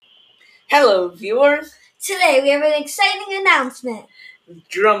Hello, viewers. Today we have an exciting announcement.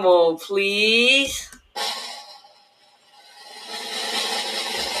 Drumroll, please.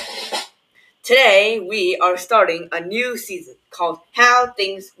 Today we are starting a new season called How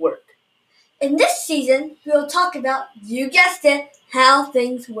Things Work. In this season, we will talk about, you guessed it, how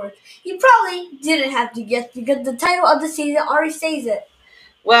things work. You probably didn't have to guess because the title of the season already says it.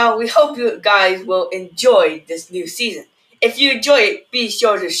 Well, we hope you guys will enjoy this new season. If you enjoy it, be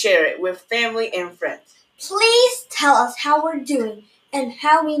sure to share it with family and friends. Please tell us how we're doing and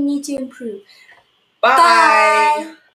how we need to improve. Bye. Bye.